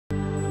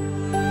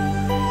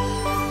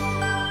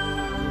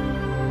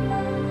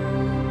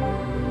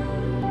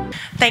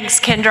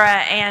Thanks, Kendra,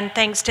 and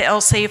thanks to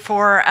ILSI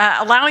for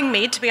allowing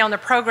me to be on the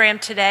program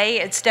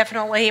today. It's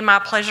definitely my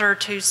pleasure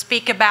to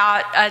speak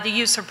about the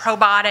use of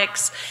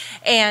probiotics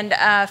and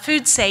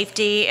food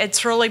safety.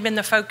 It's really been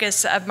the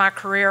focus of my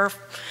career.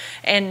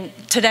 And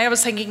today I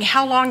was thinking,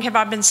 how long have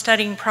I been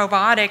studying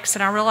probiotics?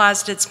 And I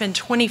realized it's been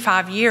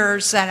 25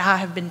 years that I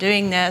have been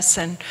doing this.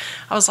 And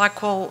I was like,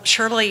 well,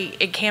 surely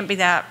it can't be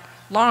that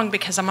long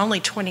because I'm only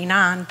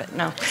 29, but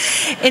no.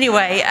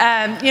 Anyway,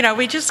 you know,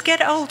 we just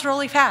get old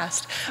really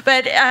fast.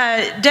 But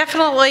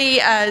definitely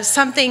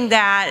something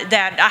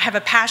that I have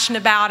a passion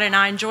about, and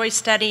I enjoy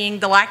studying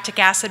the lactic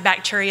acid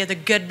bacteria, the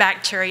good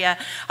bacteria.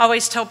 I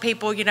always tell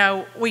people, you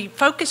know, we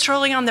focus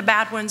really on the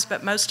bad ones,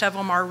 but most of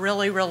them are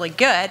really, really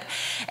good.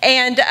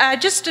 And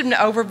just an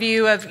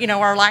overview of, you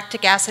know, our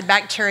lactic acid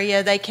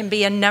bacteria. They can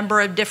be a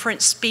number of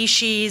different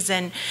species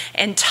and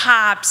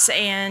types,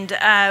 and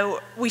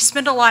we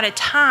spend a lot of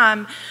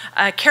time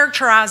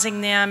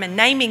characterizing them and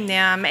naming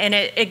them, and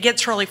it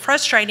gets really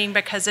frustrating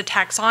because the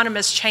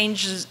taxonomists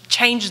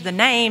change the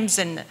names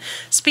and the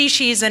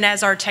species, and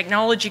as our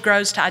technology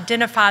grows to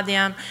identify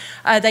them,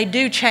 they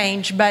do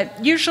change,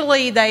 but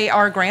usually they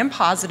are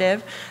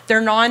gram-positive.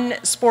 They're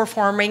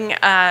non-spore-forming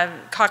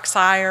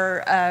cocci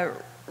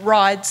or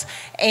rods,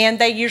 and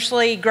they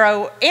usually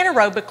grow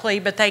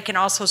anaerobically, but they can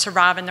also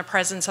survive in the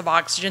presence of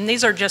oxygen.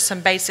 These are just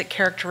some basic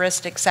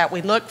characteristics that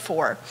we look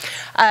for.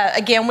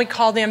 Again, we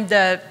call them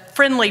the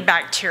friendly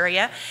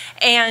bacteria,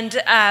 and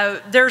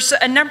there's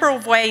a number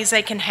of ways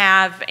they can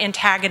have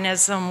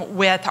antagonism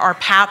with our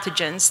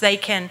pathogens. They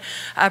can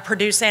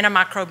produce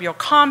antimicrobial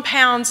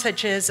compounds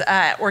such as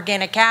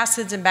organic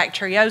acids and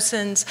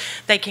bacteriocins.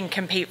 They can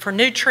compete for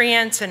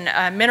nutrients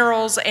and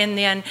minerals, and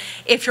then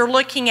if you're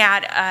looking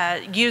at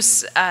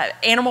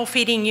animal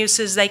feeding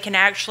uses, they can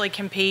actually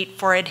compete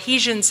for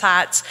adhesion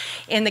sites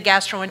in the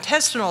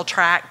gastrointestinal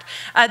tract.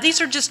 These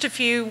are just a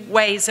few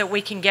ways that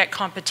we can get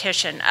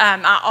competition.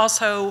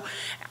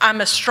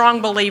 I'm a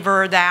strong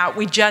believer that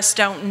we just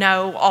don't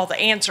know all the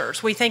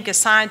answers. We think as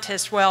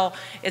scientists, well,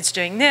 it's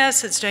doing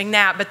this, it's doing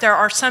that, but there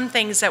are some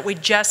things that we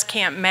just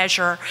can't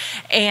measure,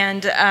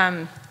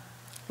 and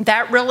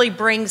that really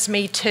brings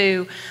me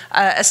to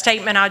a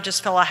statement I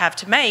just feel I have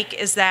to make,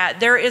 is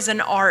that there is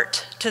an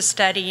art to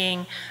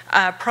studying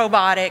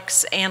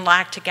probiotics and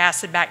lactic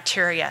acid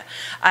bacteria.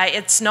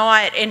 It's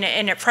not, and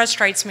it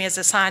frustrates me as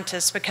a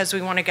scientist because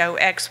we want to go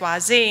X, Y,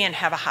 Z and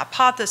have a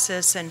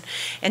hypothesis and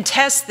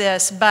test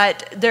this,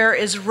 but there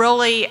is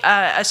really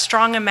a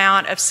strong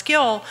amount of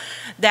skill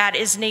that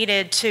is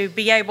needed to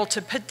be able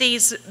to put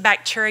these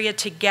bacteria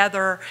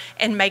together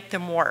and make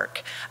them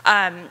work.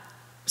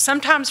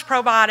 Sometimes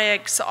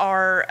probiotics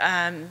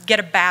get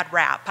a bad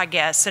rap, I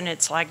guess, and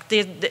it's like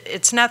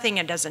it's nothing,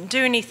 it doesn't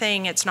do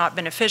anything, it's not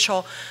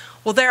beneficial.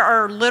 Well, there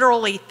are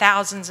literally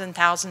thousands and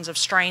thousands of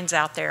strains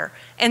out there,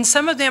 and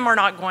some of them are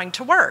not going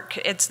to work.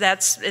 It's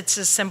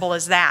as simple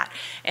as that.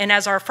 And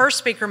as our first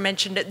speaker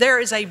mentioned, there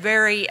is a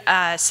very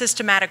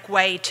systematic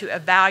way to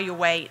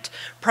evaluate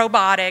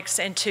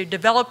probiotics and to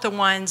develop the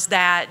ones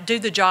that do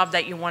the job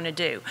that you want to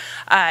do.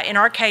 In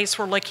our case,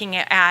 we're looking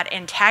at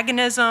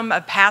antagonism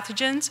of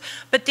pathogens,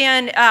 but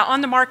then on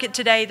the market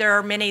today, there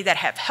are many that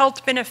have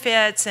health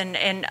benefits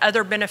and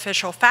other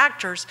beneficial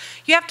factors.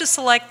 You have to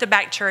select the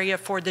bacteria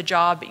for the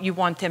job you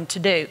want them to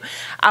do.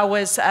 I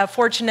was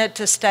fortunate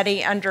to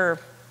study under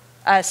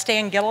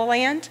Stan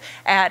Gilliland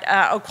at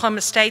Oklahoma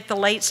State, the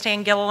late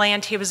Stan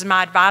Gilliland. He was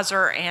my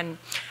advisor, and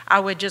I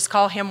would just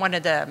call him one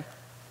of the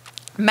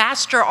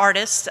master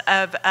artists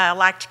of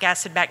lactic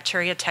acid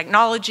bacteria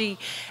technology,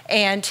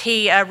 and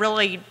he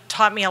really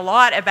taught me a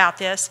lot about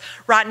this.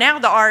 Right now,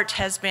 the art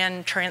has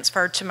been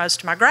transferred to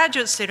most of my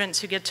graduate students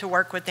who get to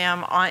work with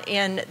them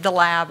in the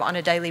lab on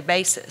a daily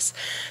basis.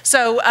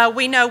 So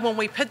we know when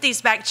we put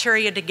these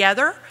bacteria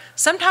together,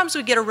 sometimes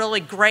we get a really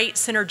great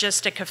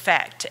synergistic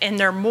effect, and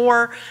they're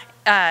more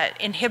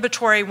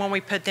inhibitory when we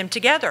put them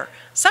together.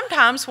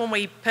 Sometimes when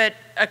we put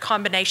a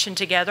combination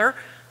together,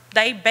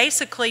 they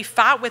basically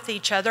fight with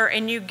each other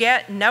and you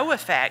get no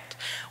effect.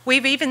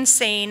 We've even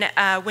seen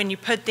when you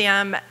put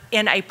them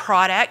in a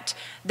product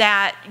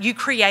that you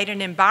create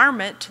an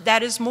environment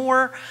that is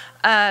more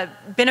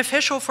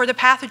beneficial for the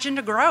pathogen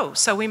to grow.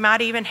 So we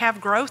might even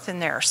have growth in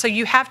there. So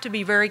you have to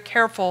be very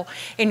careful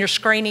in your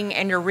screening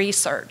and your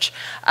research.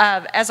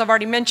 As I've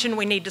already mentioned,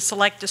 we need to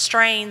select the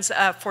strains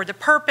for the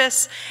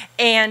purpose,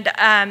 and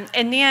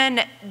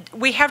then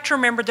we have to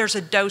remember there's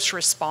a dose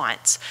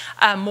response.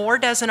 More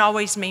doesn't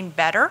always mean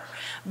better,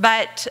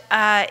 but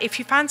if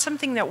you find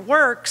something that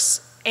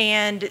works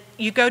and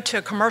you go to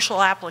a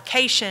commercial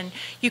application,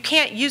 you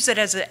can't use it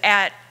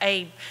at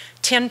a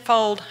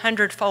 10-fold,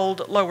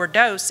 100-fold lower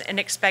dose and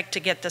expect to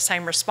get the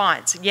same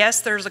response. Yes,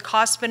 there's a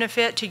cost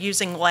benefit to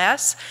using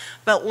less,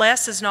 but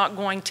less is not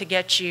going to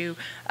get you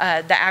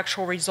the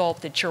actual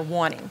result that you're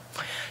wanting.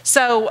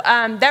 So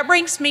that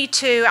brings me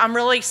to, I'm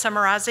really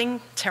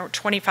summarizing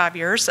 25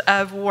 years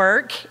of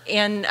work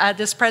in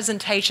this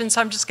presentation,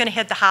 so I'm just going to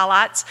hit the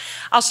highlights.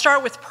 I'll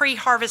start with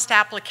pre-harvest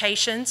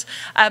applications.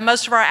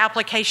 Most of our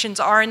applications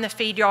are in the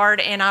feed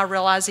yard, and I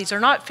realize these are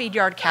not feed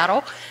yard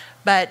cattle,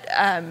 but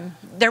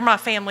they're my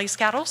family's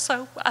cattle,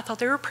 so I thought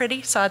they were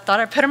pretty, so I thought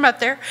I'd put them up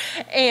there.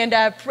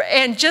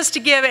 And just to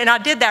give, and I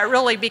did that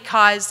really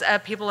because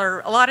a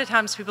lot of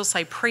times people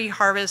say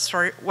pre-harvest,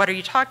 or what are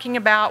you talking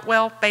about?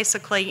 Well,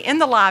 basically in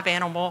the live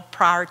animal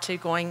prior to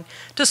going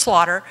to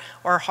slaughter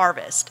or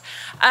harvest.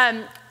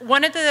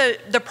 One of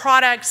the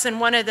products and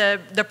one of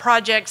the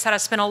projects that I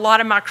spent a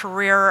lot of my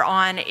career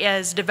on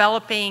is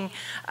developing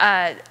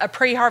a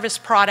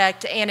pre-harvest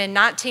product, and in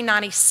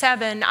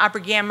 1997 I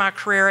began my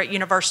career at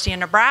University of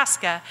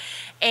Nebraska.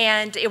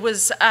 And it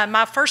was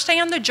my first day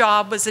on the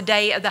job was the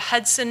day of the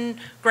Hudson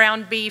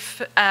ground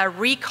beef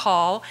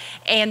recall,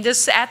 and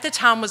this at the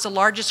time was the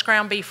largest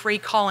ground beef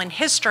recall in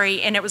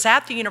history, and it was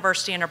at the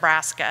University of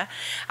Nebraska.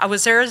 I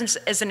was there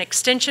as an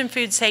extension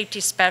food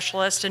safety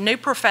specialist, a new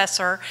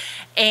professor,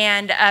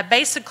 and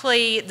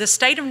basically the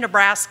state of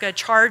Nebraska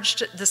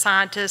charged the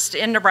scientists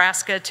in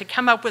Nebraska to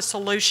come up with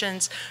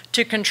solutions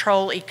to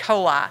control E.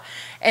 coli.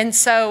 And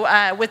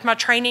so with my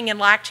training in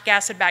lactic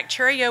acid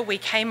bacteria, we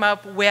came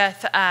up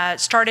with,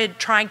 started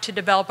trying to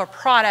develop a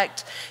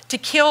product to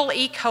kill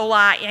E.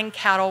 coli in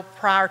cattle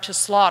prior to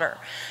slaughter.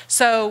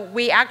 So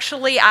we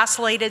actually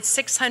isolated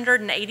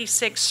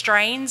 686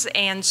 strains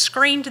and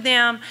screened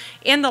them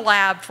in the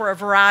lab for a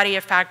variety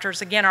of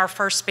factors. Again, our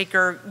first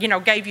speaker,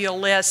 gave you a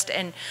list,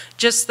 and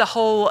just the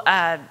whole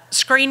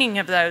screening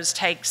of those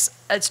takes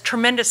a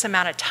tremendous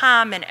amount of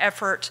time and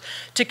effort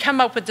to come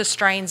up with the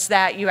strains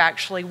that you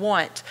actually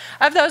want.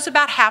 Of those,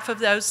 about half of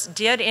those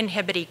did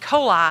inhibit E.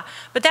 coli,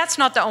 but that's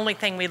not the only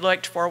thing we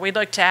looked for. We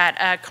looked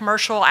at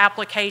commercial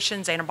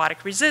applications,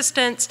 antibiotic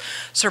resistance,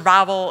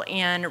 survival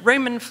in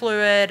rumen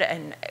fluid,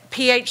 and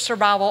pH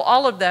survival,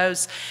 all of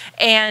those.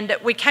 And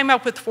we came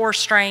up with 4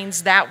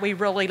 strains that we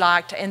really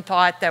liked and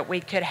thought that we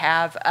could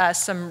have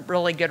some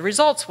really good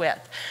results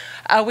with.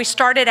 We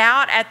started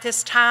out at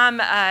this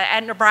time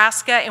at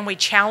Nebraska, and we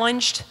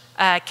challenged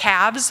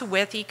calves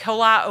with E.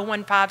 coli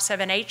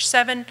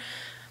 0157H7,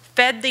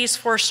 fed these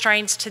 4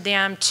 strains to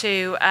them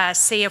to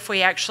see if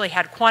we actually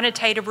had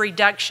quantitative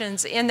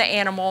reductions in the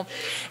animal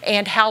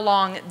and how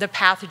long the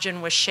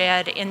pathogen was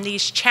shed in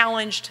these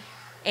challenged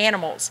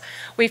animals.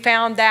 We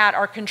found that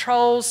our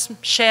controls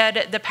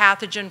shed the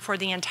pathogen for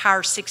the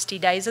entire 60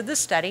 days of the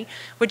study,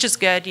 which is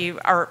good.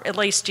 Or at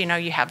least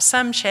you have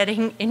some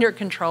shedding in your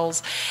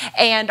controls.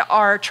 And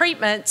our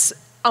treatments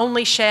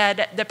only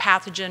shed the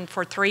pathogen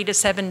for 3 to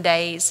 7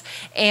 days,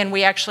 and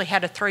we actually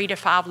had a 3 to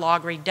 5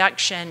 log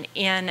reduction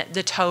in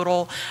the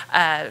total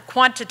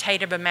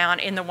quantitative amount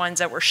in the ones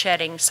that were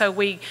shedding. So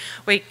we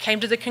came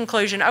to the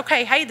conclusion,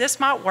 okay, hey, this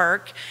might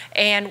work,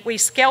 and we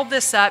scaled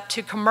this up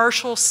to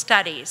commercial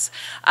studies.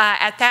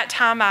 At that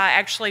time, I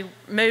actually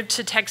moved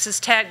to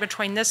Texas Tech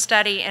between this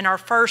study and our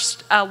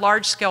first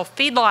large-scale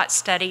feedlot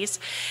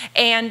studies,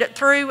 and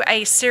through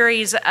a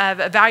series of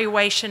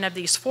evaluation of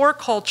these 4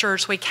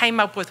 cultures, we came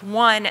up with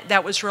one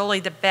that was really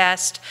the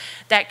best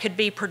that could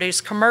be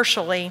produced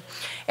commercially.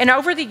 And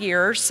over the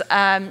years,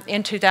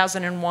 in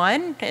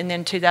 2001, and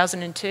then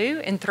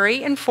 2002, and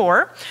 3, and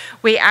 4,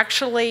 we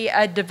actually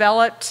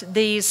developed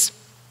these,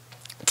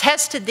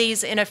 tested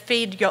these in a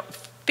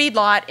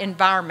feedlot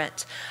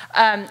environment.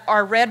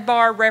 Our red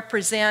bar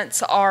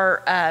represents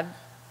our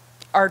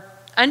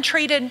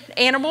untreated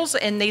animals,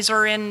 and these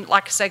are in,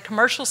 like I said,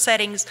 commercial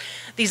settings.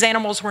 These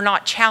animals were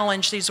not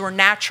challenged. These were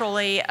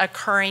naturally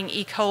occurring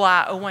E.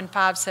 coli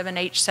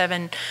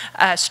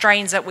 0157H7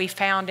 strains that we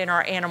found in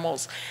our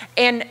animals.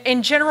 And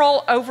in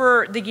general,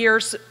 over the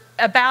years,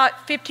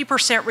 about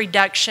 50%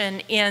 reduction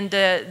in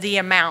the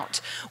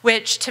amount,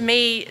 which to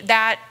me,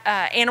 that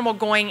animal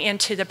going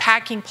into the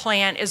packing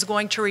plant is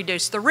going to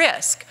reduce the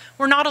risk.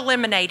 We're not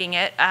eliminating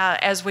it.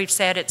 As we've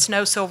said,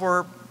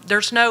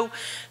 there's no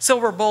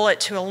silver bullet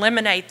to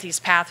eliminate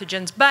these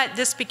pathogens, but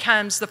this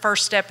becomes the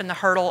first step in the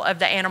hurdle of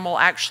the animal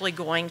actually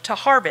going to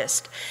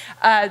harvest.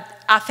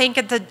 I think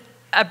at the,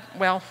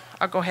 well,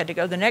 I'll go ahead to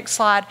go to the next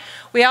slide.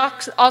 We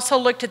also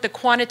looked at the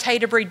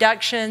quantitative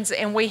reductions,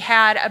 and we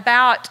had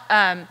about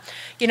a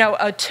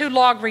 2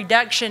 log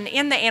reduction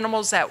in the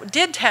animals that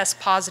did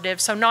test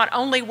positive. So not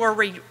only were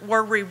we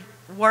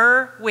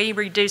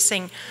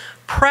reducing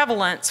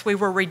prevalence, we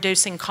were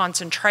reducing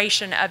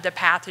concentration of the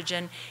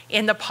pathogen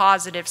in the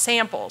positive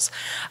samples.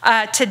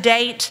 To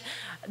date,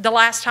 the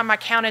last time I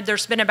counted,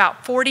 there's been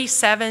about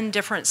 47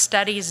 different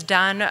studies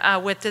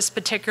done with this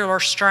particular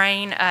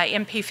strain,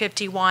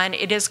 MP51.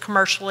 It is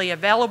commercially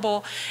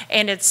available,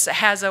 and it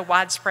has a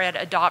widespread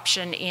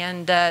adoption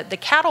in the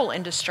cattle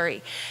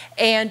industry.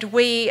 And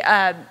we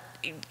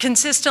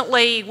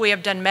consistently, we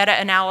have done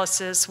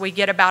meta-analysis. We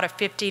get about a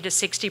 50 to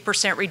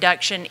 60%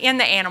 reduction in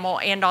the animal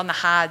and on the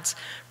hides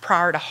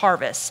prior to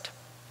harvest.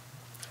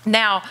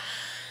 Now,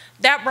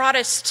 That brought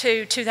us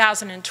to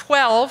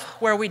 2012,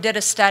 where we did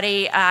a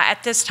study.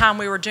 At this time,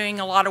 we were doing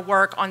a lot of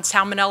work on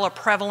salmonella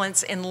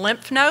prevalence in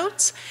lymph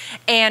nodes.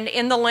 And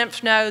in the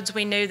lymph nodes,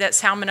 we knew that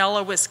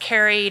salmonella was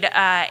carried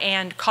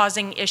and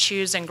causing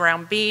issues in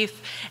ground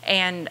beef.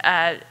 And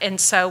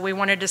so we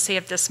wanted to see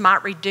if this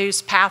might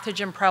reduce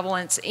pathogen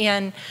prevalence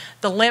in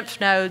the lymph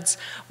nodes.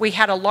 We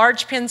had a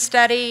large pen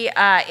study.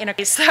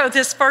 So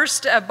this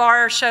first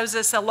bar shows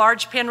us a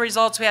large pen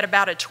results. We had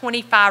about a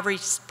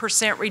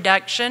 25%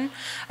 reduction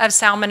of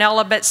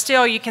salmonella, but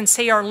still you can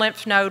see our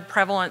lymph node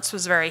prevalence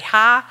was very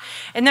high.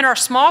 And then our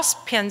small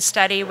pen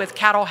study with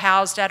cattle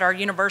housed at our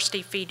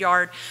university feed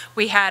yard,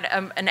 we had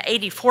an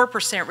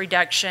 84%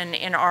 reduction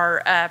in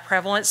our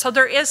prevalence. So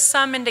there is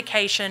some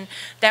indication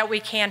that we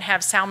can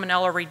have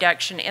salmonella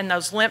reduction in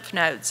those lymph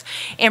nodes.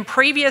 In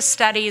previous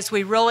studies,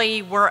 we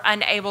really were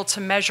unable to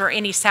measure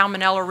any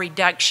salmonella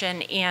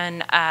reduction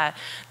in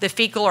the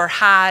fecal or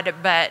hide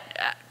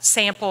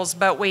samples,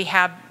 but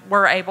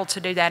we're able to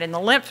do that in the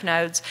lymph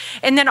nodes.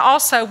 And then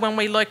also when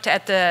we looked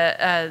at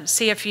the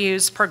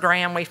CFUs per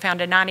gram, we found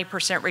a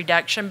 90%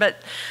 reduction,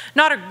 but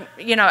not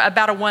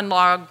about a 1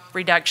 log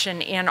reduction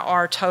in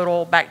our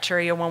total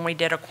bacteria when we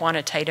did a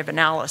quantitative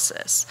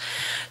analysis.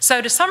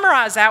 So to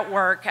summarize that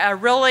work,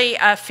 really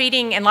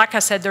feeding, and like I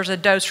said, there's a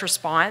dose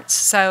response.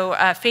 So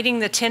feeding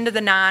the 10 to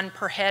the 9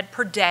 per head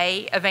per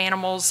day of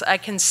animals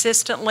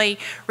consistently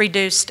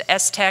reduced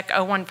STEC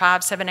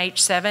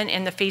 0157H7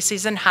 in the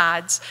feces and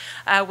hides.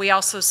 We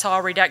also saw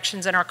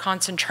reductions in our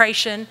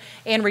concentration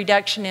and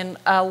reduction in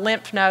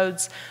lymph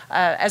nodes.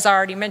 As I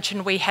already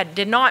mentioned, we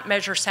did not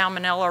measure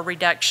salmonella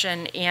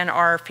reduction in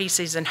our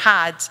feces and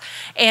hides.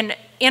 And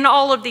in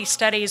all of these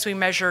studies, we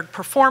measured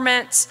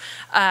performance,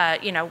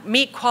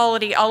 meat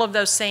quality, all of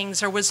those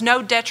things. There was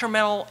no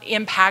detrimental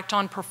impact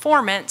on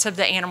performance of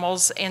the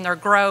animals in their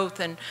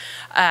growth and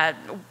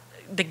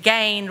the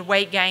gain,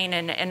 weight gain,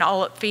 and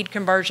all feed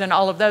conversion,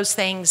 all of those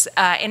things.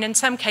 And in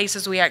some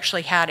cases, we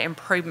actually had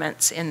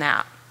improvements in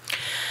that.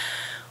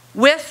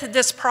 With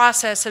this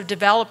process of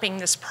developing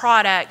this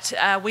product,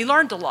 we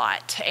learned a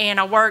lot, and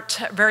I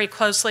worked very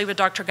closely with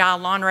Dr. Guy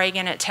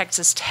Lonregan at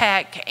Texas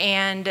Tech,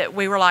 and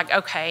we were like,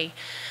 okay,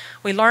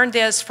 we learned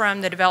this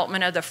from the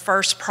development of the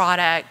first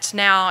product.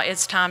 Now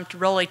it's time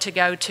to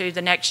go to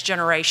the next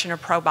generation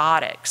of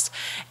probiotics.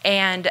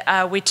 And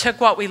we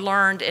took what we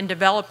learned in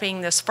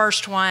developing this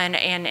first one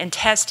and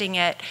testing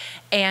it,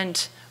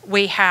 and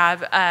we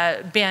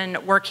have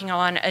been working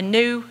on a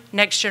new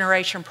next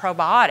generation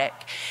probiotic.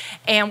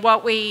 And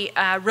what we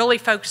really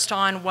focused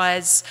on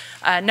was,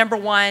 number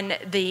one,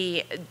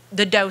 the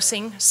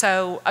dosing,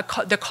 so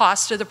the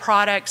cost of the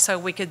product, so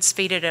we could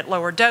feed it at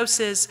lower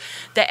doses,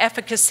 the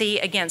efficacy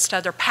against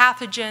other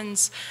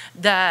pathogens,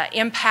 the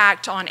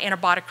impact on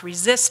antibiotic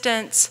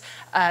resistance,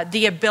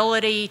 the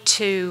ability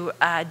to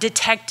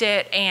detect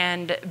it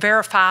and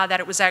verify that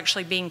it was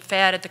actually being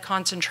fed at the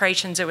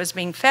concentrations it was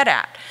being fed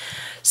at.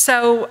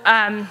 So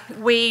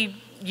we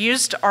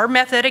used our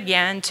method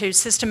again to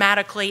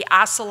systematically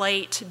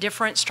isolate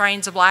different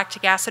strains of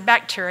lactic acid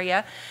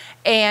bacteria,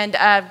 and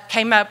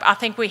came up, I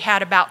think we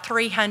had about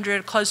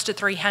 300, close to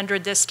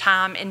 300 this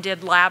time, and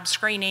did lab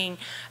screening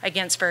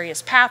against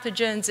various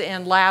pathogens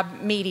in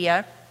lab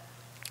media.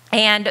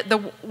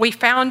 And we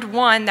found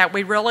one that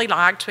we really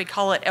liked. We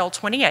call it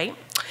L28.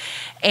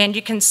 And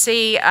you can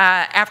see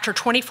after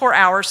 24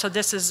 hours, so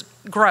this is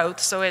growth,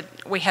 so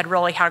we had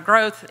really high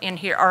growth in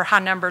here, or high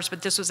numbers,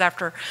 but this was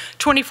after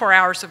 24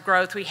 hours of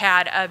growth. We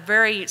had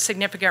very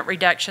significant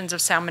reductions of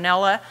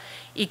Salmonella,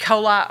 E.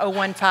 coli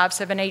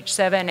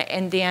 0157H7,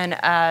 and then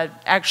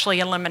actually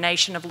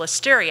elimination of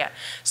Listeria.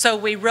 So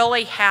we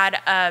really had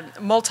a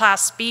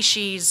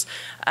multi-species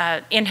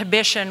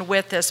inhibition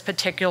with this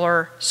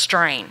particular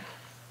strain.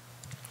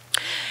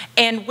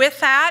 And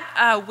with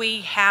that,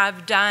 we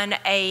have done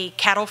a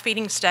cattle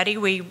feeding study.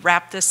 We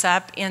wrapped this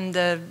up in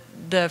the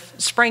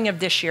spring of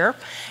this year.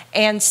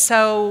 And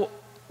so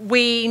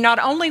we not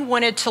only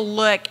wanted to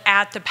look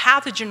at the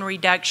pathogen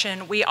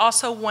reduction, we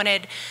also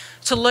wanted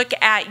to look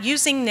at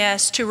using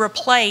this to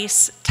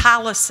replace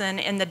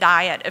tylosin in the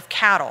diet of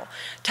cattle.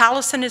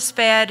 Tylosin is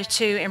fed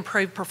to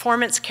improve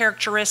performance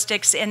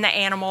characteristics in the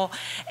animal,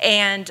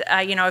 and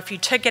if you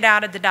took it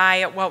out of the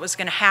diet, what was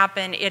going to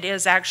happen? It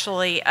is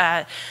actually,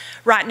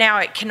 right now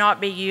it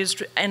cannot be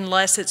used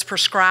unless it's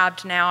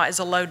prescribed now as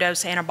a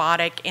low-dose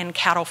antibiotic in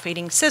cattle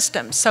feeding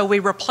systems. So we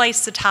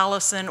replaced the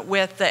tylosin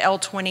with the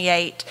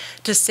L28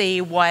 to see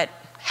what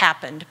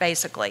happened,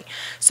 basically.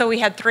 So we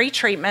had 3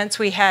 treatments.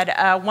 We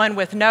had one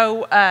with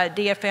no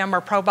DFM or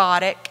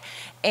probiotic,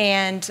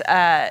 and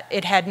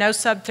it had no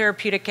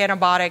subtherapeutic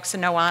antibiotics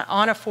and no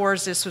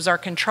ionophores. This was our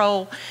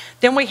control.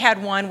 Then we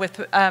had one with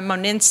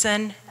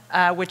monensin,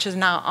 which is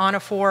now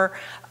ionophore,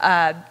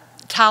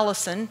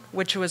 tylosin,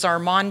 which was our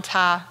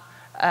Monti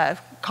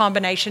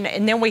combination,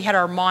 and then we had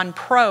our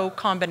Mon-Pro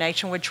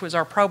combination, which was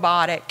our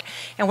probiotic,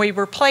 and we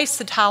replaced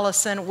the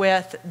tylosin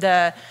with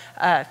the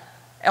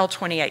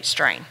L28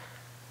 strain.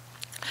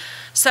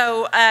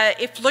 So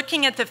if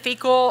looking at the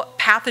fecal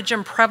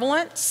pathogen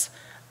prevalence,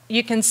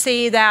 you can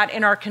see that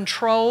in our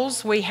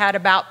controls, we had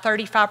about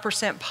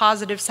 35%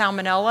 positive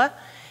salmonella.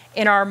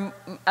 In our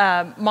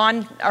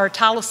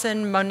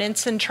tylosin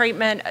monensin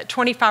treatment,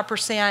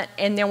 25%,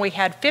 and then we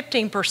had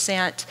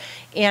 15%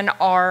 in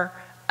our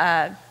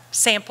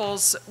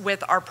samples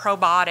with our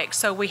probiotics.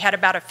 So we had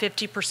about a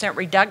 50%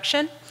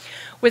 reduction.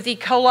 With E.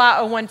 coli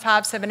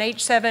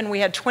 0157H7, we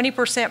had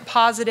 20%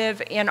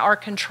 positive in our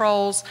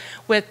controls.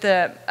 With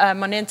the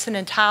monensin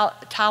and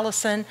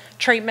tylosin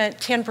treatment,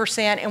 10%,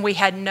 and we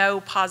had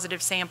no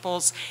positive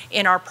samples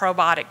in our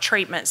probiotic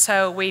treatment.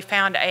 So we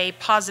found a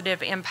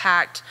positive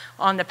impact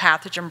on the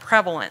pathogen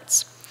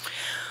prevalence.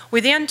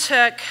 We then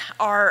took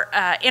our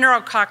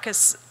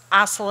Enterococcus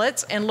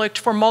isolates and looked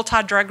for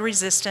multi-drug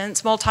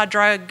resistance.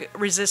 Multi-drug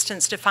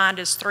resistance defined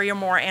as 3 or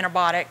more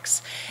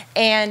antibiotics.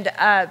 And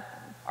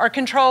our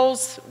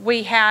controls,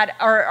 we had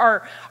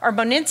our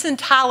monensin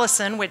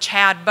tylosin, which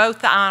had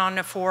both the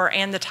ionophore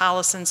and the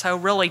tylosin, so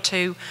really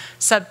 2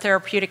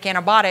 subtherapeutic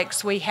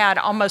antibiotics. We had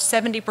almost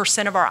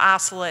 70% of our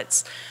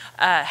isolates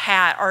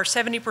or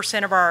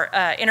 70% of our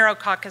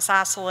Enterococcus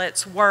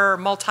isolates were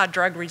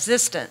multi-drug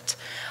resistant.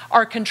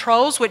 Our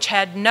controls, which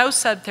had no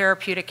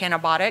subtherapeutic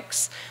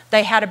antibiotics,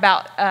 they had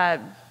about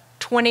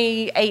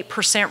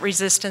 28%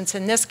 resistance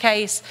in this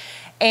case.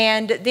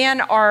 And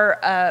then our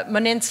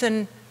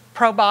monensin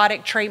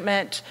probiotic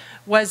treatment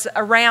was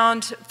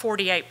around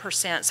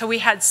 48%. So we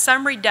had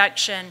some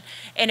reduction,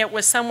 and it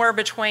was somewhere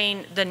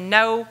between the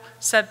no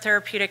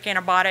subtherapeutic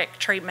antibiotic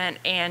treatment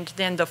and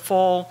then the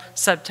full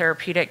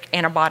subtherapeutic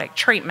antibiotic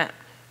treatment.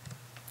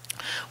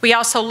 We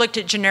also looked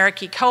at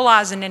generic E.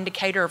 coli as an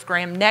indicator of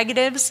gram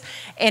negatives,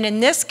 and in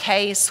this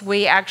case,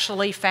 we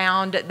actually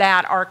found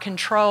that our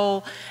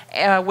control,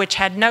 which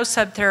had no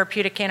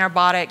subtherapeutic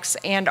antibiotics,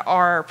 and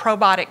our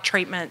probiotic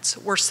treatments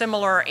were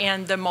similar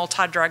in the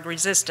multi-drug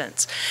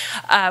resistance.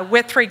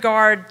 With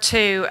regard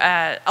to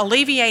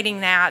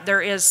alleviating that,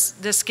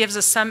 this gives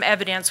us some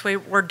evidence.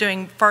 We're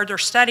doing further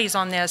studies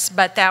on this,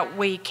 but that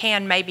we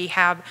can maybe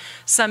have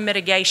some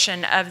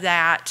mitigation of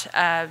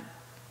that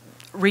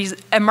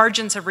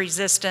emergence of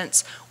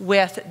resistance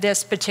with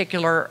this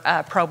particular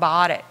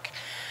probiotic.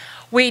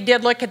 We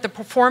did look at the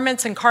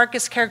performance and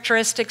carcass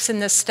characteristics in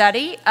this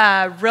study.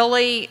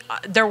 Really,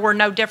 there were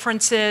no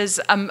differences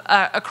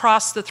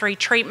across the 3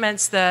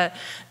 treatments. The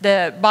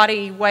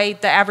body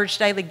weight, the average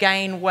daily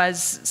gain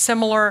was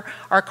similar.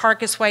 Our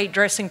carcass weight,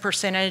 dressing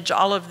percentage,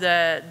 all of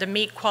the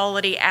meat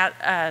quality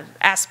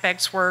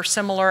aspects were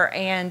similar,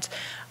 and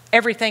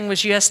everything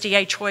was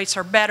USDA choice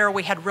or better.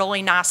 We had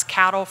really nice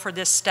cattle for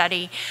this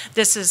study.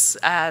 This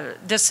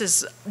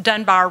is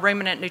done by our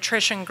ruminant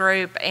nutrition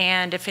group,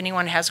 and if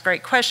anyone has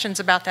great questions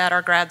about that,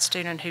 our grad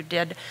student who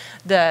did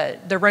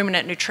the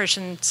ruminant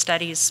nutrition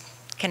studies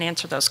can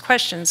answer those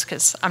questions,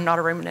 because I'm not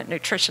a ruminant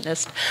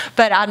nutritionist,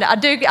 but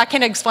I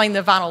can explain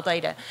the final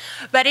data.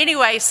 But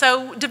anyway,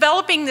 so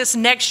developing this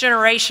next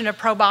generation of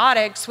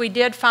probiotics, we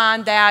did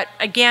find that,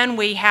 again,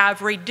 we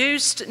have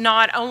reduced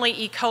not only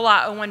E.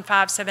 coli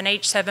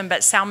 0157H7,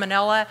 but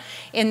salmonella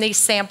in these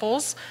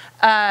samples.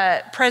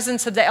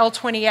 Presence of the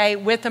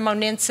L28 with the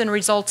monensin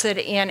resulted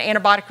in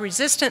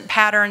antibiotic-resistant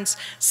patterns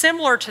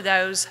similar to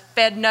those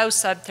fed no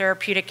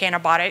subtherapeutic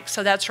antibiotics,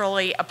 so that's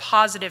really a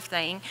positive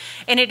thing.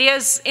 And it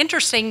is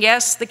interesting,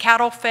 yes, the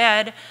cattle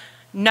fed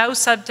no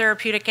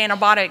subtherapeutic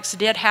antibiotics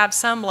did have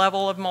some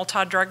level of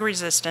multi-drug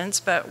resistance,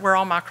 but we're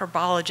all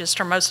microbiologists,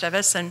 or most of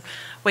us, and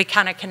we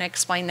kind of can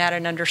explain that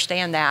and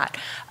understand that.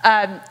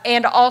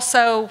 And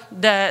also,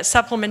 the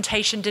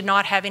supplementation did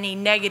not have any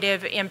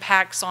negative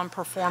impacts on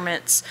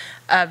performance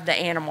of the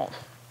animal.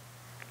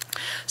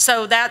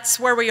 So that's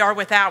where we are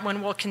with that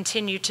one. We'll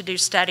continue to do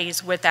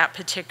studies with that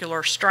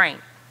particular strain.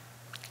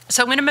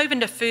 So I'm going to move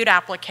into food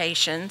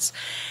applications.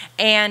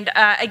 And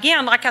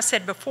again, like I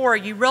said before,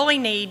 you really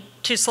need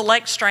to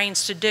select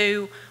strains to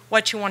do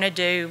what you want to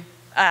do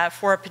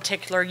for a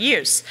particular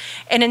use.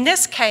 And in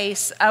this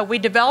case, we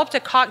developed a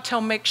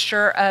cocktail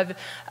mixture of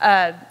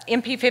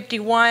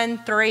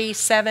MP51, 3,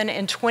 7,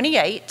 and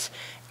 28.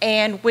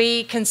 And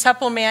we can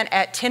supplement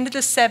at 10 to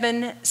the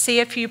 7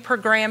 CFU per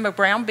gram of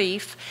ground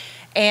beef.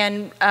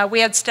 And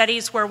we had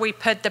studies where we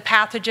put the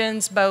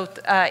pathogens, both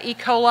E.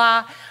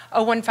 coli,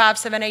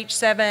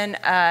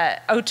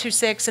 0157H7,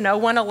 026, and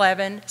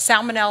 0111,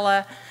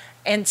 salmonella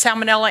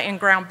in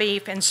ground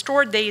beef, and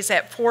stored these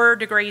at 4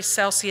 degrees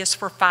Celsius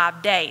for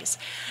 5 days.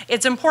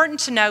 It's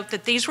important to note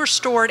that these were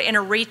stored in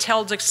a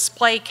retail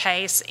display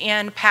case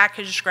in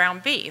packaged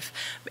ground beef.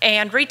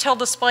 And retail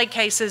display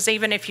cases,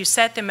 even if you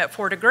set them at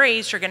 4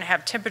 degrees, you're going to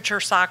have temperature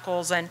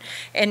cycles and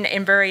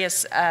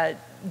various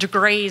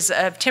degrees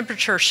of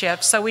temperature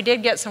shifts. So we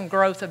did get some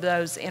growth of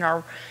those in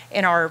our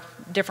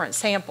different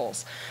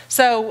samples.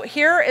 So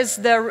here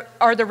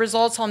are the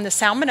results on the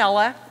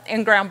salmonella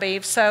in ground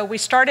beef. So we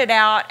started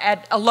out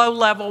at a low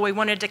level. We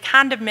wanted to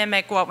kind of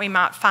mimic what we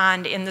might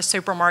find in the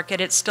supermarket.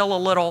 It's still a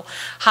little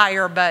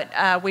higher,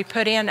 but we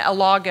put in a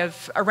log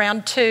of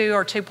around 2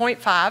 or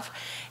 2.5.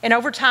 And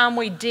over time,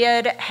 we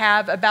did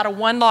have about a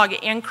 1 log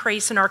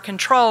increase in our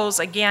controls,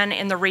 again,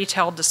 in the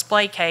retail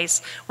display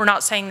case. We're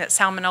not saying that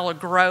Salmonella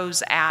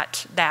grows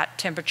at that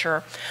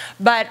temperature,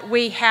 but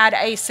we had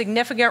a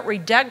significant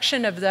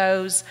reduction of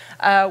those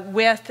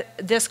with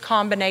this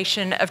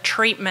combination of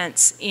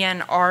treatments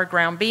in our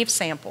ground beef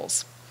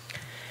samples.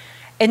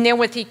 And then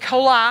with E.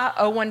 coli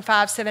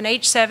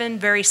 0157H7,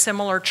 very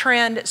similar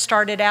trend. It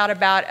started out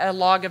about a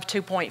log of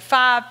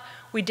 2.5.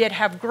 We did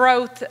have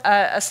growth,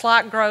 a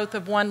slight growth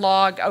of 1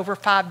 log over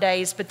 5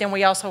 days, but then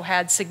we also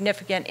had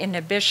significant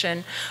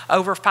inhibition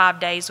over 5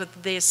 days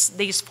with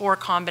these 4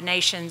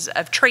 combinations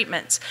of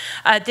treatments.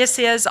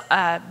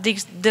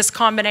 This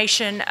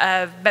combination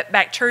of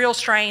bacterial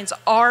strains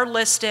are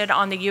listed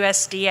on the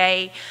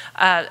USDA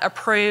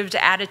approved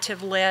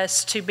additive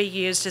list to be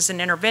used as an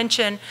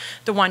intervention.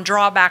 The one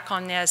drawback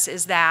on this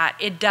is that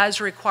it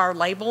does require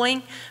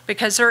labeling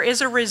because there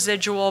is a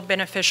residual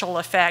beneficial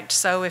effect.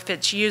 So if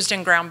it's used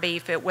in ground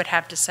beef, it would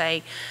have to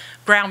say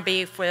ground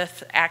beef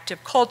with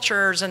active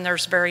cultures, and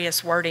there's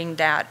various wording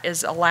that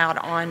is allowed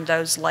on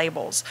those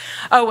labels.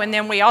 Oh, and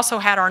then we also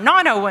had our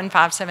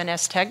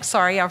non-0157S tech.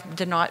 Sorry, I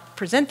did not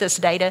present this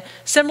data.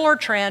 Similar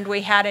trend,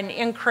 we had an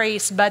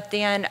increase, but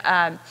then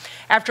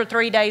after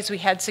 3 days, we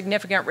had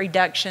significant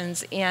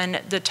reductions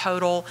in the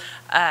total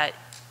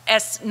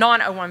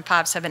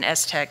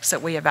non-0157S techs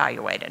that we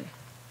evaluated.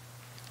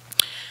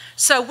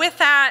 So with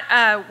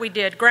that, we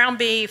did ground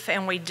beef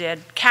and we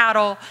did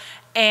cattle.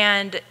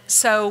 And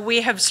so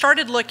we have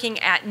started looking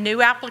at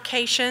new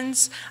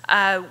applications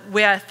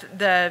with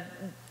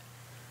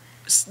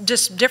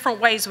just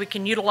different ways we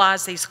can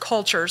utilize these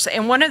cultures.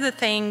 And one of the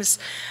things,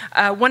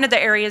 one of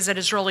the areas that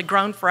has really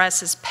grown for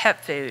us is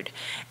pet food.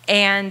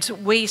 And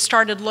we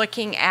started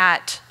looking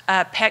at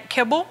pet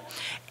kibble.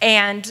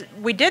 And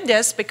we did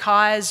this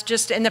because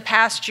just in the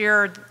past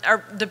year,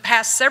 or the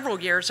past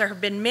several years, there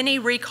have been many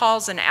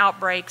recalls and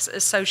outbreaks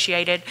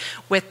associated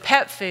with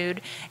pet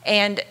food.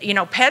 And, you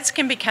know, pets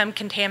can become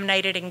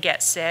contaminated and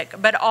get sick,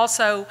 but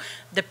also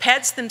the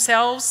pets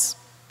themselves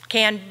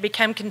can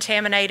become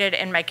contaminated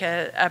and make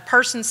a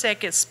person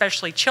sick,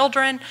 especially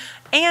children.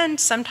 And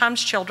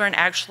sometimes children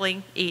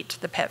actually eat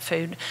the pet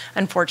food,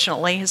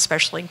 unfortunately,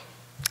 especially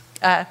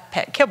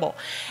pet kibble.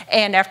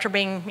 And after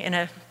being in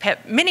a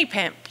many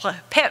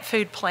pet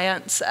food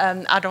plants,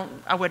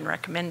 I wouldn't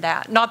recommend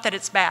that. Not that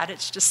it's bad,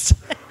 it's just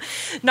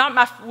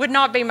would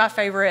not be my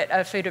favorite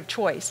food of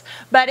choice.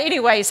 But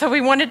anyway, so we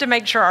wanted to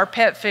make sure our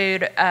pet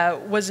food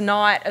was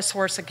not a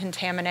source of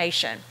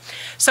contamination.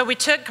 So we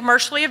took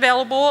commercially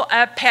available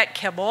pet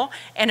kibble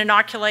and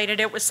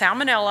inoculated it with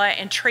Salmonella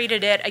and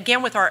treated it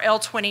again with our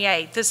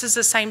L28. This is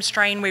the same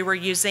strain we were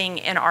using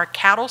in our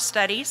cattle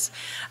studies.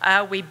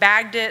 We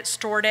bagged it,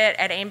 stored it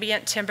at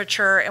ambient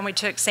temperature, and we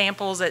took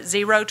samples at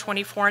 0,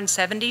 24, and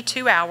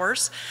 72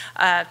 hours,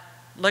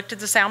 looked at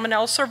the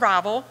Salmonella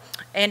survival,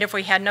 and if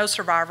we had no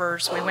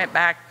survivors, we went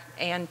back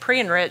and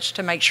pre-enriched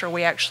to make sure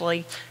we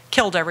actually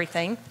killed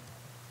everything.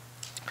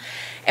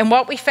 And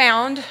what we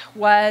found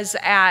was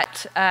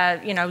at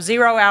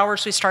 0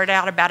 hours, we started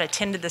out about a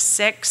 10 to the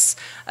 6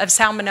 of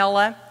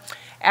Salmonella.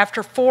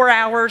 After 4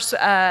 hours,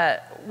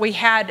 we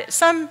had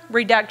some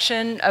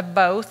reduction of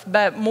both,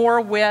 but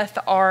more with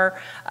our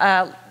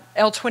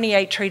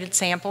L28 treated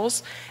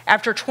samples.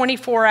 After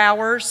 24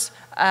 hours,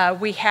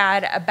 we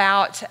had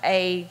about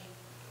a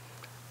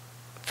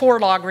 4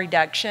 log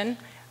reduction.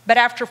 But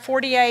after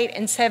 48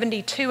 and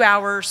 72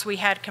 hours, we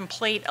had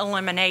complete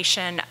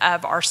elimination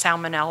of our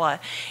Salmonella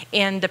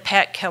in the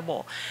pet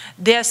kibble.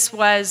 This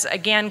was,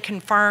 again,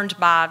 confirmed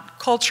by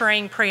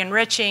culturing,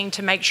 pre-enriching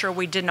to make sure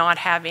we did not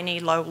have any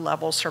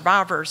low-level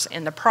survivors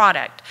in the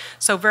product.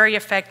 So very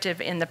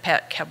effective in the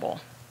pet kibble.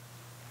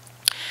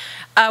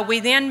 We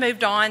then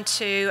moved on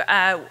to,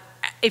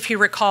 if you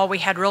recall, we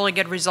had really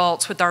good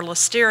results with our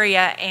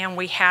Listeria, and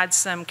we had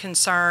some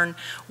concern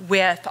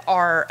with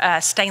our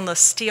stainless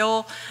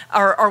steel,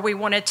 or we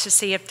wanted to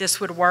see if this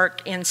would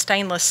work in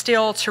stainless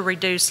steel to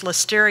reduce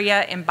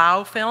Listeria in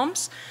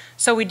biofilms.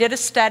 So we did a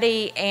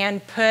study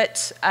and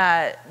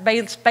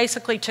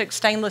basically took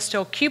stainless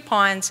steel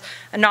coupons,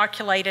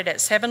 inoculated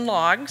at 7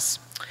 logs.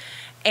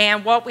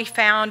 And what we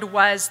found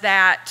was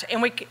that,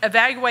 and we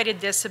evaluated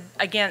this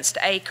against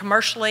a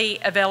commercially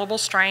available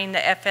strain, the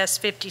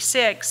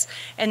FS56,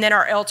 and then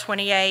our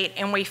L28,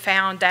 and we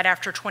found that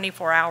after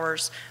 24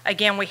 hours,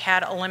 again, we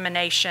had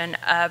elimination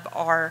of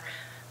our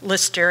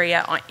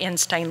Listeria in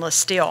stainless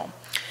steel.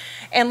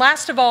 And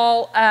last of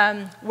all,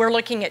 we're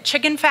looking at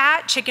chicken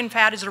fat. Chicken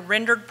fat is a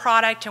rendered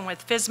product, and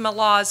with FSMA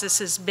laws, this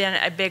has been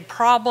a big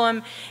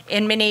problem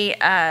in many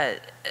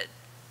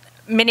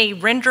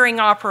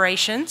rendering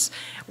operations.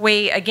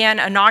 We, again,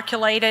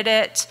 inoculated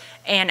it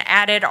and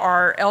added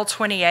our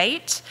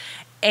L28.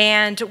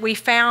 And we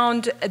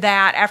found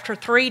that after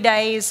 3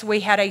 days,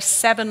 we had a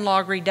 7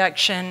 log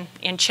reduction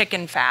in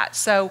chicken fat.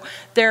 So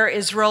there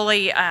is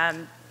really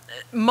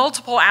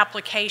multiple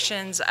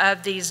applications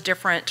of these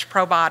different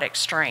probiotic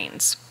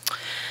strains.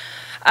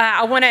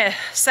 I want to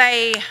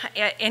say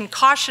in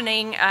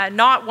cautioning,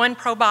 not one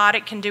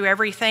probiotic can do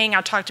everything.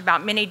 I talked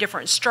about many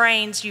different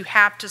strains. You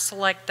have to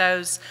select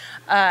those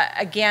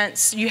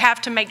you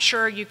have to make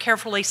sure you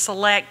carefully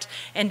select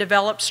and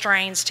develop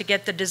strains to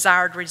get the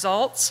desired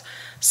results.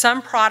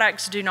 Some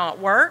products do not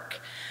work.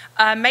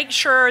 Make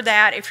sure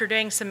that if you're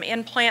doing some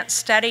in-plant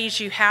studies,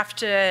 you have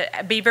to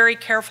be very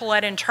careful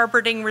at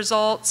interpreting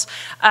results.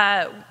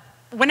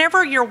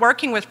 Whenever you're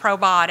working with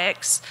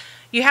probiotics,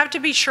 you have to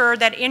be sure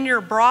that in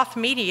your broth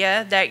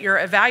media that you're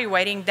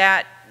evaluating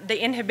that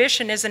the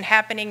inhibition isn't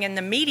happening in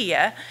the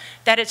media,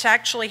 that it's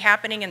actually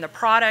happening in the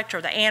product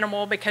or the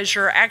animal, because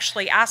you're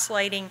actually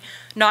isolating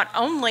not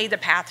only the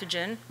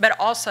pathogen, but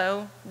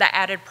also the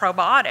added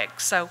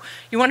probiotics. So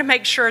you want to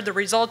make sure the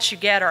results you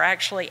get are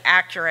actually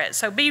accurate.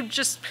 So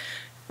just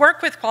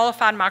work with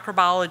qualified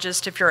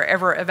microbiologists if you're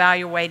ever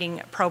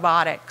evaluating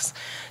probiotics.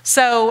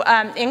 So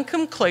in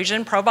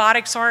conclusion,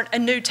 probiotics aren't a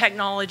new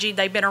technology.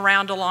 They've been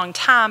around a long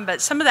time, but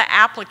some of the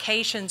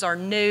applications are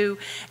new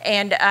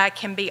and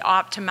can be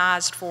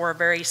optimized for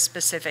very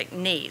specific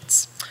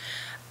needs.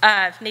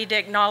 Need to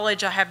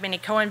acknowledge I have many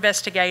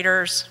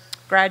co-investigators,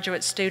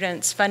 graduate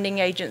students, funding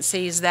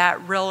agencies that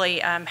really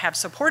have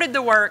supported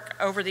the work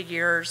over the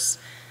years.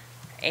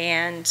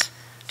 And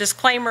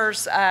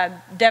disclaimers,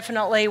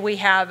 definitely we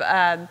have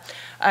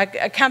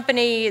a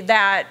company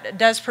that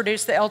does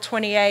produce the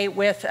L28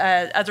 with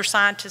other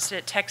scientists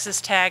at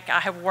Texas Tech. I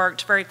have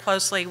worked very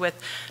closely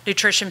with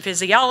Nutrition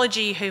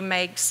Physiology, who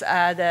makes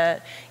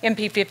the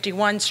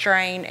MP51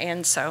 strain,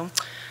 and so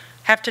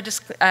have to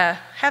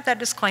have that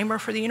disclaimer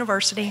for the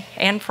university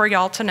and for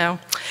y'all to know.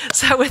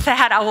 So with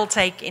that, I will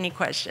take any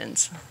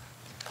questions.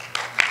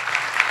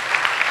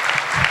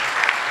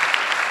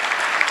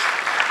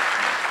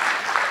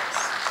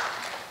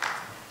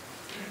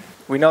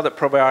 We know that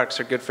probiotics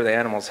are good for the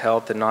animal's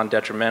health and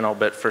non-detrimental,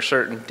 but for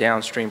certain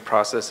downstream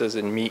processes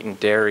in meat and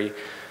dairy,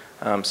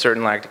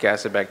 certain lactic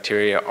acid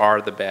bacteria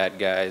are the bad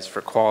guys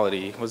for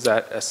quality. Was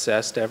that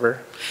assessed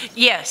ever?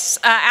 Yes,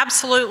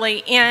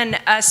 absolutely.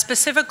 And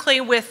specifically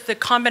with the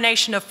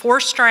combination of 4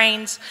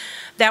 strains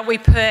that we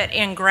put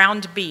in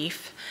ground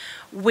beef,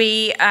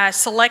 we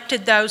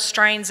selected those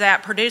strains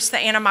that produce the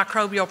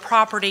antimicrobial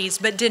properties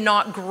but did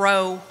not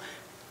grow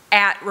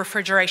at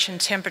refrigeration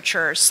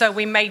temperatures. So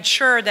we made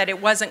sure that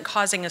it wasn't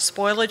causing a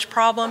spoilage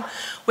problem.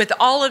 With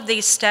all of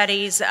these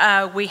studies,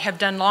 we have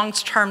done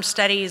long-term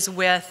studies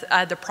with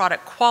the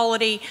product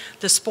quality,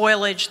 the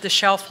spoilage, the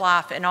shelf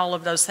life, and all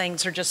of those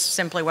things. There just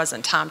simply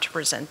wasn't time to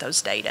present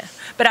those data.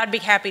 But I'd be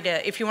happy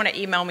to, if you want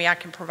to email me, I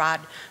can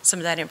provide some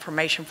of that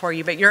information for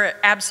you. But you're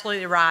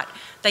absolutely right.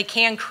 They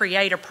can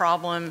create a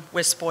problem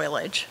with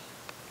spoilage.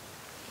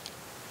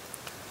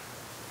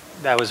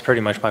 That was pretty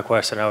much my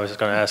question. I was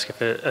going to ask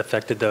if it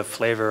affected the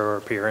flavor or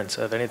appearance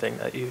of anything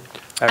that you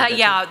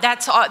yeah,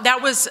 that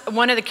was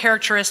one of the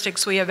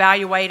characteristics we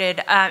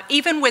evaluated.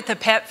 Even with the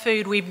pet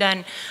food, we've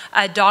done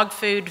dog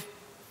food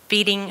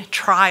feeding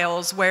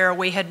trials where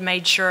we had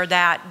made sure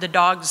that the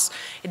dogs,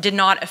 it did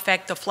not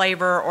affect the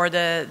flavor or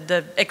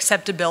the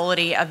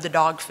acceptability of the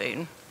dog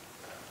food.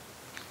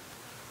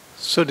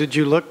 So did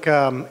you look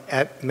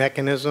at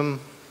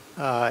mechanism?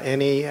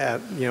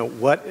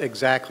 What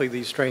exactly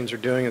these strains are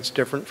doing that's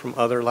different from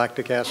other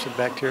lactic acid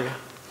bacteria?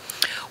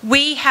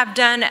 We have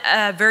done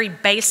a very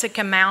basic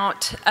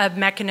amount of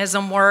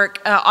mechanism work.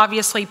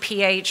 Obviously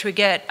pH, we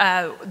get,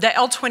 the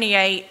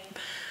L28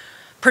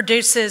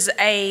 produces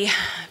a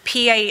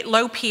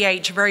low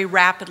pH very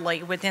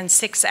rapidly within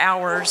 6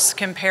 hours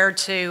compared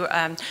to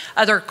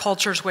other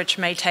cultures which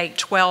may take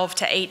 12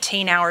 to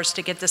 18 hours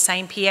to get the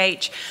same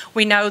pH.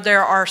 We know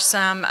there are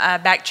some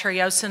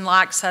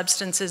bacteriocin-like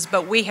substances,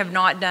 but we have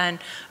not done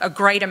a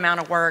great amount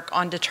of work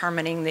on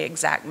determining the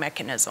exact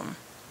mechanism.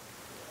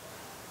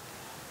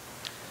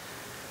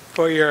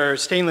 For your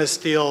stainless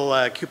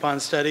steel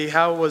coupon study,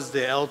 how was the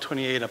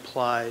L28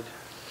 applied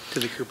to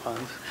the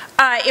coupons?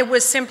 It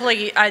was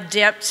simply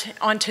dipped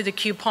onto the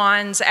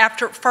coupons.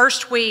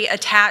 First we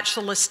attached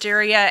the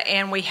listeria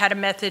and we had a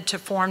method to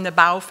form the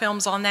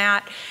biofilms on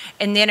that.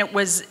 And then it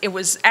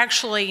was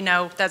actually,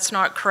 no, that's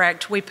not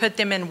correct. We put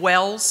them in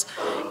wells.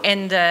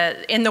 In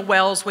the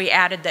wells we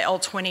added the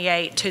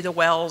L28 to the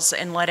wells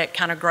and let it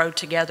kind of grow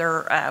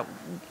together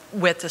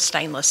with the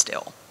stainless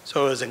steel.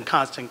 So it was in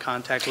constant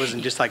contact, it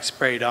wasn't just like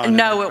sprayed on?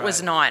 No, it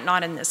was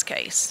not in this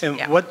case. And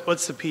yeah.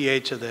 What's the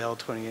pH of the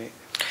L28?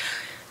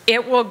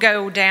 It will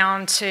go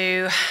down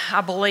to,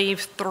 I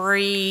believe,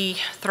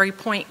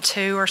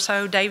 3.2 or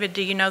so. David,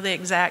 do you know the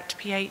exact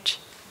pH?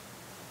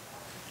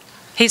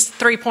 He's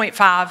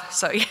 3.5,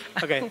 so yeah.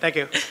 Okay, thank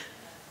you.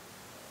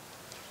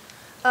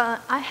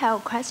 I have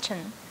a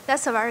question.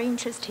 That's a very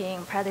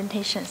interesting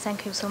presentation.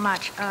 Thank you so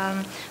much.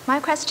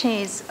 My question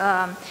is,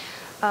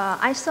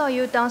 I saw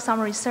you done some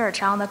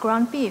research on the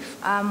ground beef.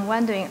 I'm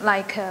wondering,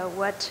 like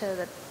what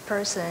the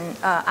person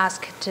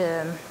asked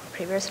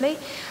previously,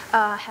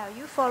 have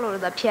you followed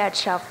the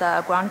pH of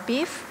the ground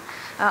beef?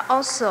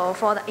 Also,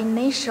 for the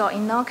initial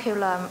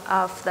inoculum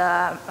of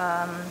the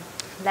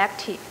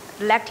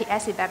lactic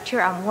acid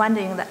bacteria, I'm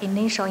wondering the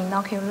initial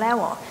inoculum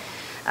level.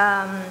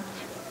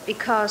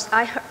 because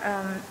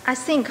I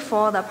think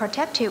for the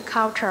protective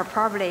culture,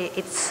 probably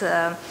it's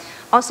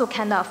also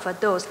kind of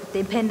dose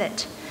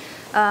dependent.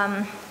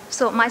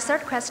 So my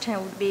third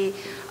question would be,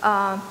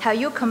 have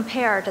you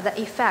compared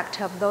the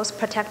effect of those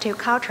protective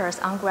cultures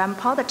on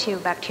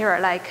gram-positive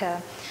bacteria like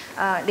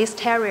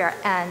Listeria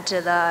and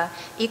the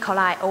E.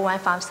 coli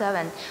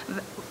 0157?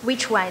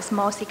 Which one is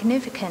more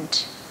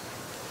significant?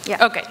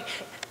 Yeah.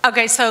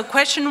 Okay, so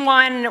question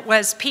one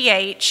was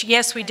pH.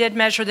 Yes, we did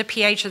measure the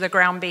pH of the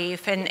ground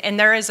beef, and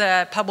there is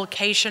a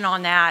publication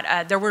on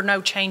that. There were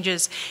no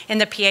changes in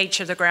the pH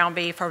of the ground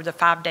beef over the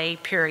 5-day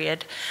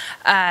period.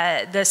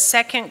 The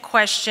second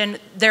question,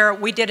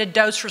 we did a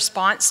dose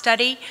response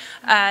study.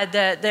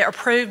 The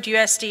approved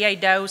USDA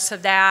dose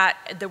of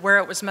that, where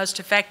it was most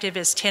effective,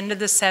 is 10 to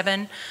the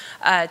 7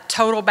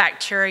 total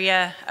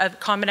bacteria, a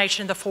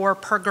combination of the 4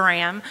 per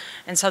gram,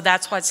 and so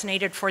that's what's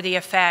needed for the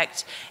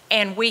effect.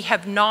 And we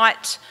have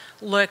not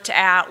looked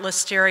at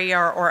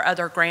Listeria or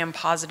other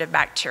gram-positive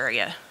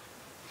bacteria.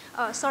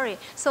 Sorry,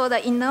 so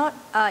the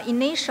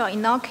initial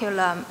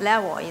inoculum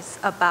level is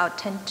about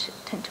 10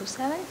 to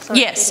 7? Sorry,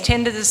 yes,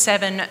 10 to the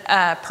 7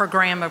 per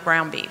gram of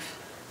ground beef.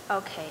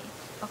 Okay,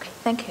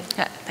 thank you.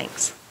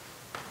 Thanks.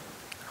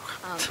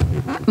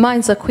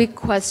 Mine's a quick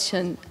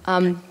question.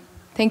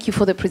 Thank you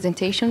for the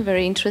presentation,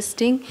 very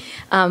interesting.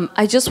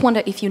 I just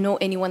wonder if you know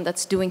anyone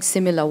that's doing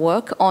similar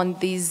work on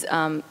these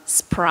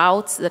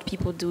sprouts that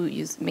people do.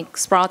 You make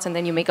sprouts and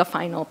then you make a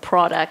final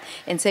product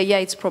and say, yeah,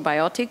 it's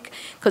probiotic,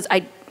 because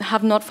I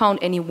have not found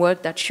any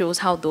work that shows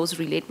how those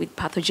relate with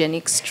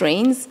pathogenic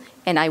strains,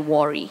 and I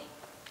worry.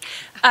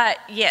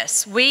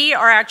 Yes, we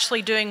are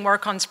actually doing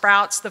work on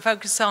sprouts. The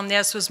focus on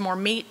this was more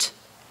meat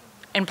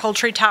and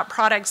poultry type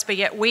products, but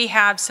yet we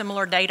have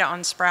similar data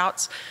on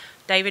sprouts.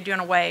 David, you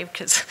want to wave?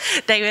 Because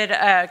David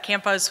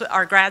Campos,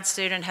 our grad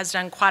student, has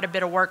done quite a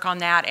bit of work on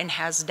that and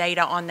has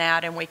data on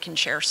that, and we can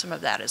share some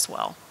of that as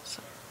well.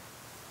 So.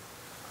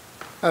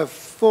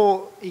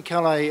 For E.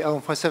 coli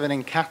 0157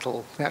 in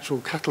cattle, the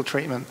actual cattle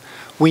treatment,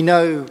 we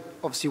know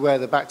obviously where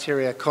the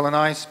bacteria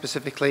colonize,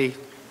 specifically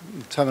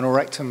terminal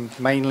rectum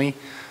mainly.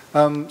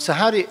 So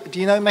how do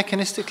you know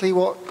mechanistically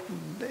what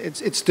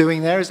it's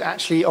doing there? Is it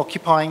actually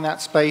occupying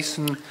that space,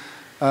 and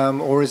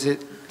or is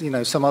it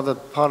some other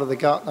part of the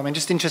gut? I mean,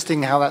 just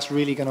interesting how that's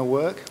really going to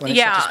work when it's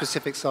such a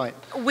specific site.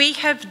 We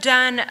have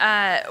done,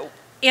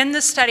 in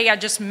the study I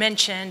just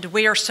mentioned,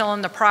 we are still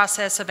in the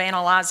process of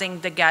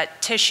analyzing the gut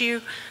tissue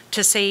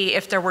to see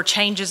if there were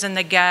changes in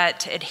the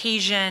gut,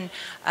 adhesion,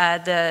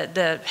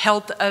 the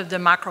health of the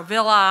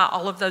microvilli,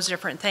 all of those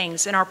different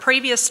things. In our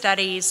previous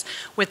studies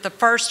with the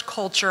first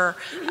culture,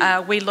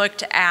 we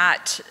looked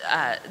at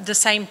the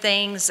same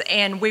things,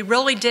 and we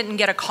really didn't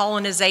get a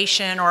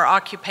colonization or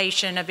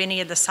occupation of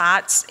any of the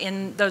sites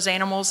in those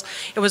animals.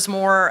 It was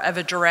more of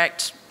a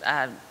direct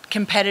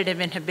competitive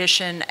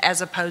inhibition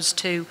as opposed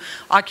to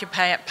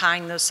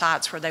occupying those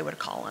sites where they would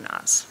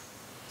colonize.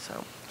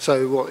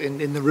 So what,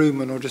 in the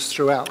rumen or just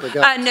throughout the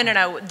gut?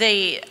 No.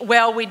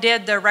 Well, we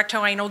did the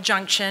rectoanal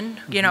junction,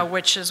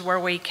 which is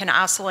where we can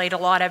isolate a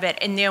lot of it,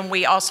 and then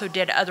we also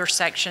did other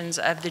sections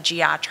of the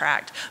GI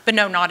tract, but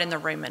no, not in the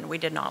rumen. We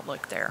did not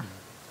look there.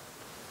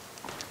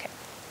 Okay.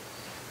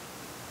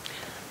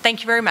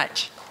 Thank you very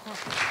much.